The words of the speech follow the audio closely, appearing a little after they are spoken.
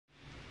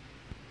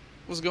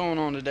What's going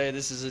on today?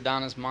 This is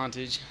Adonis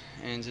Montage,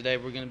 and today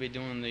we're going to be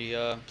doing the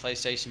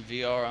PlayStation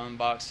VR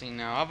unboxing.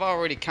 Now, I've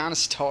already kind of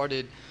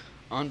started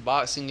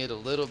unboxing it a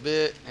little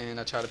bit, and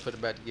I try to put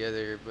it back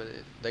together, but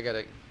they got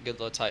a good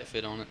little tight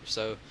fit on it.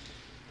 So,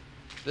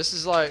 this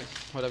is like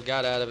what I've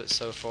got out of it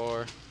so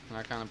far, and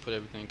I kind of put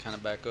everything kind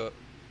of back up.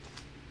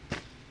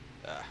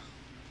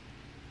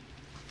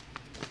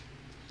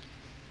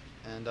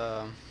 And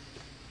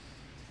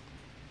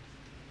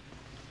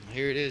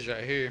here it is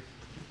right here.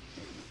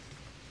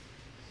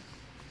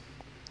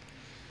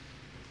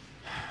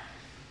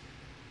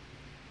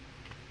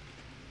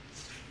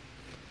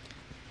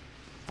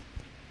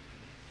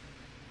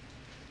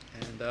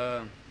 And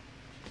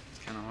it's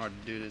kind of hard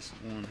to do this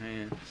with one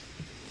hand.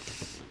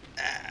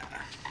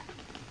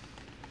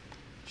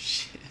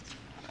 Shit.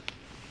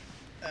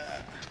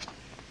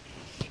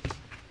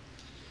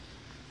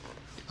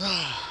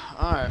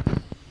 Alright.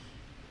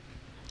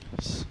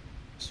 So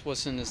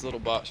what's in this little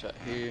box right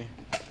here?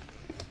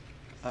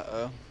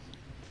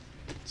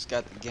 It's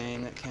got the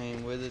game that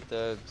came with it,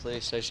 the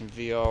PlayStation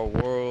VR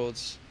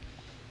Worlds.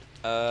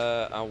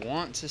 I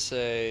want to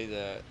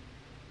say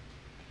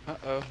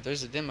that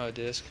there's a demo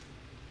disc.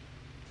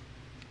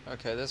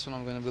 Okay, that's what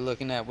I'm going to be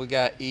looking at. We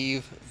got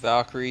Eve,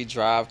 Valkyrie,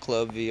 Drive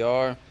Club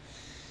VR,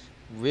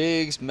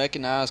 Riggs,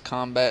 Mechanized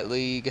Combat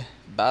League,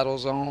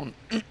 Battlezone,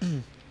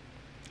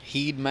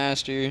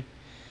 Heedmaster,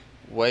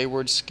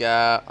 Wayward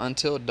Sky,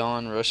 Until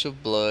Dawn, Rush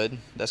of Blood.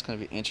 That's going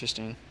to be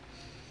interesting.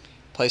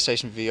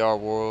 PlayStation VR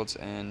Worlds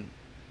and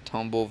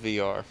Tumble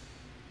VR.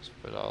 That's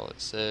what all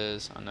it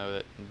says. I know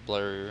that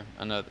blur.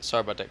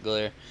 Sorry about that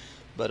glare,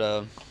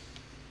 but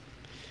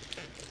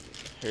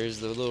here's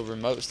the little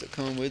remotes that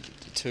come with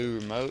it. The two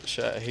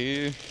remotes right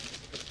here.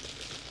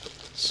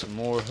 Some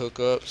more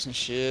hookups and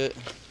shit.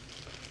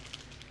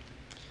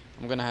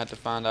 I'm gonna have to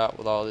find out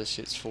what all this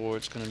shit's for.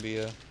 It's gonna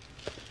be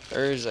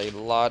there's a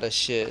lot of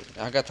shit.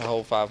 I got the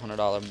whole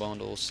 $500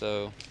 bundle,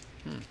 so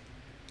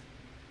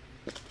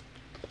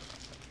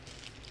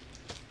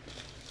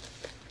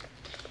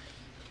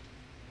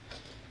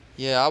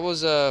yeah, I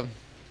was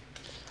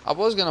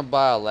gonna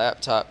buy a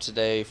laptop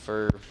today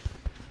for.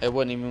 It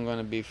wasn't even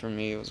gonna be for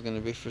me. It was gonna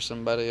be for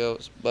somebody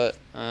else. But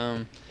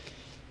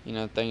you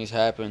know, things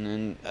happen,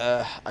 and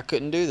I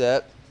couldn't do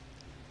that.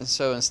 And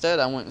so instead,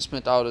 I went and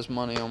spent all this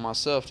money on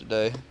myself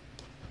today.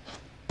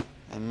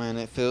 And man,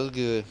 it feels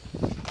good.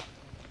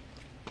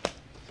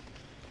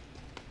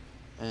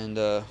 And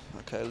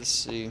okay, let's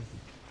see.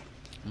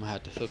 I'm gonna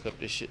have to hook up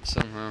this shit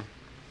somehow.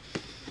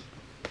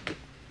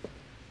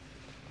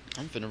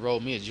 I'm finna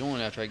roll me a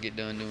joint after I get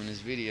done doing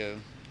this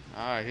video.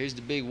 Alright, here's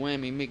the big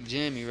whammy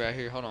McJammy right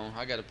here. Hold on,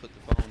 I gotta put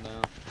the phone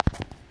down.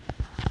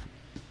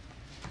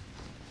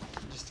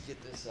 Just to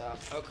get this out.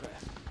 Okay.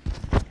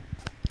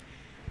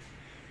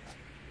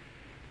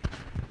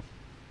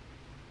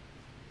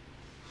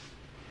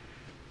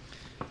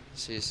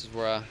 See, this is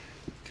where I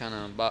kind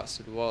of unboxed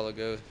it a while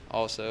ago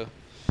also.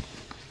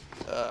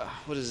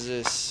 What is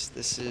this?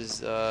 This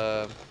is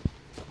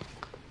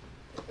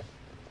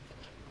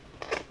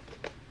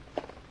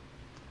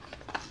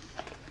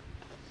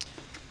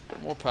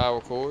more power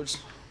cords.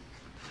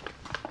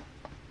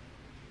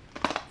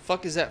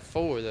 Fuck is that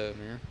for though,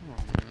 man? Come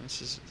on, man.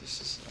 This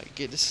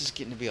is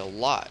getting to be a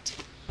lot.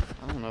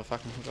 I don't know if I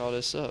can hook all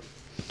this up.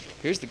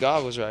 Here's the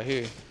goggles right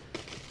here.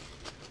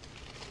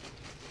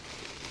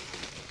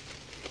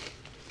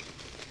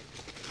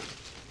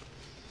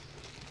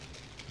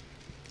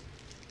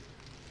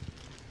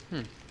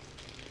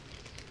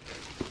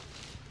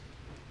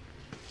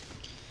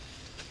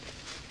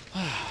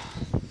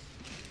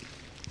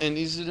 And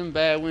these are them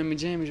bad whammy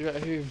jammies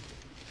right here.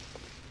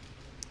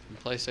 The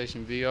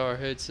PlayStation VR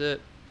headset.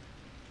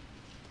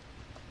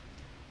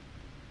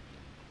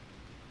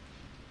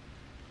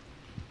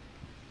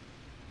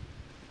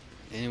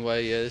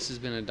 Anyway, yeah, this has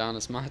been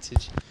Adonis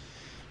Montage,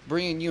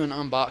 bringing you an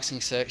unboxing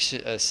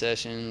session,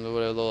 a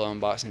little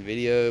unboxing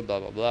video, blah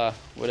blah blah,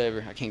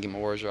 whatever. I can't get my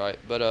words right,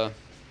 but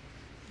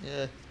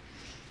yeah,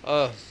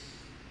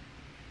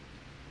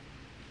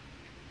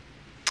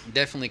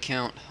 definitely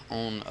count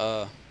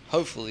on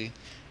hopefully,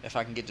 if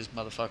I can get this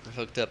motherfucker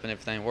hooked up and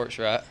everything works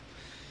right,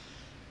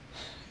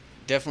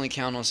 definitely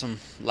count on some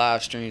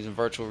live streams and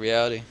virtual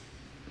reality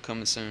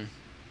coming soon.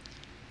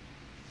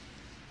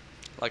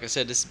 Like I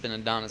said, this has been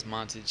Adonis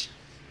Montage,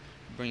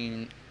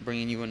 bringing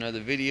you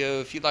another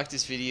video. If you like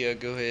this video,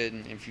 go ahead,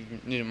 and if you're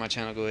new to my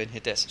channel, go ahead and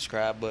hit that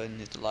subscribe button,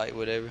 hit the like,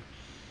 whatever.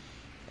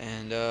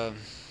 And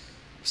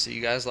see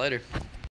you guys later.